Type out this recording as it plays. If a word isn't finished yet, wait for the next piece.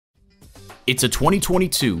It's a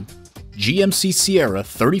 2022 GMC Sierra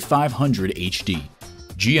 3500 HD.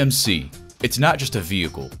 GMC, it's not just a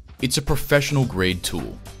vehicle, it's a professional grade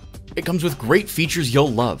tool. It comes with great features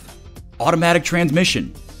you'll love. Automatic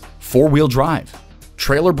transmission, 4-wheel drive,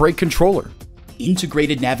 trailer brake controller,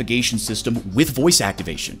 integrated navigation system with voice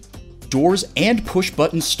activation, doors and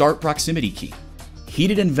push-button start proximity key,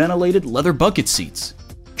 heated and ventilated leather bucket seats,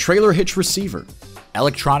 trailer hitch receiver,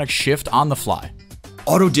 electronic shift on the fly,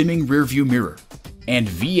 auto-dimming rearview mirror, and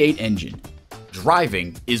V8 engine.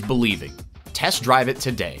 Driving is believing. Test drive it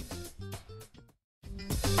today.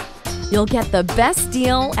 You'll get the best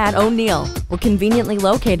deal at O'Neill. We're conveniently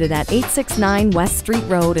located at 869 West Street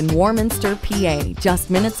Road in Warminster, PA, just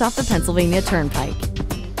minutes off the Pennsylvania Turnpike.